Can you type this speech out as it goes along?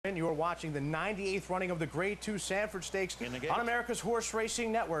7. You are watching the 98th running of the Grade 2 Sanford Stakes on America's Horse Racing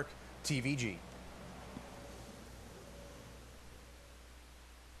Network, TVG.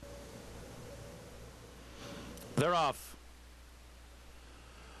 They're off.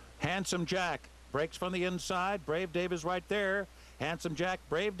 Handsome Jack breaks from the inside. Brave Dave is right there. Handsome Jack,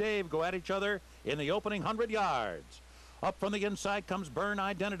 Brave Dave go at each other in the opening 100 yards. Up from the inside comes Bern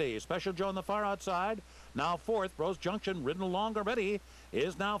Identity. Special Joe on the far outside. Now fourth. Rose Junction, ridden along already,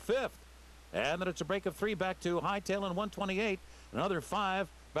 is now fifth. And then it's a break of 3 back to Hightail and 128. Another 5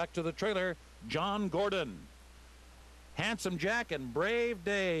 back to the trailer, John Gordon. Handsome Jack and Brave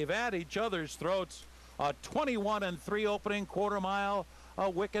Dave at each other's throats. A 21-3 opening quarter mile. A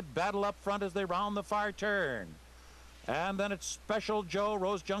wicked battle up front as they round the far turn. And then it's Special Joe,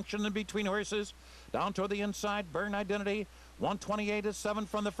 Rose Junction in between horses. Down toward the inside, Bern Identity. 128 is 7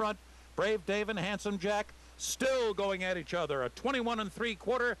 from the front. Brave Dave and Handsome Jack still going at each other. A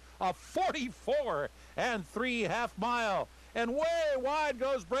 21-3/4, a 44-3/2 mile. And way wide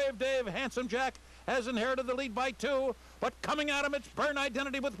goes Brave Dave. Handsome Jack has inherited the lead by 2. But coming at him, it's Bern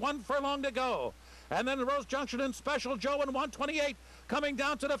Identity with 1 furlong to go. And then Rose Junction and Special Joe in 128 coming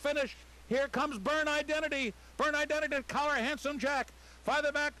down to the finish. Here comes Bern Identity. Bern Identity to collar Handsome Jack.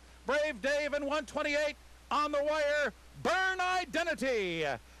 Farther back, Brave Dave in 128 on the wire. Bern Identity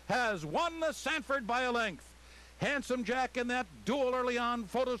has won the Sanford by a length. Handsome Jack in that duel early on.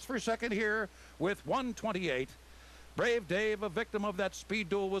 Photos for second here with 128. Brave Dave, a victim of that speed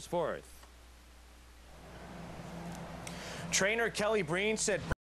duel, was fourth. Trainer Kelly Breen said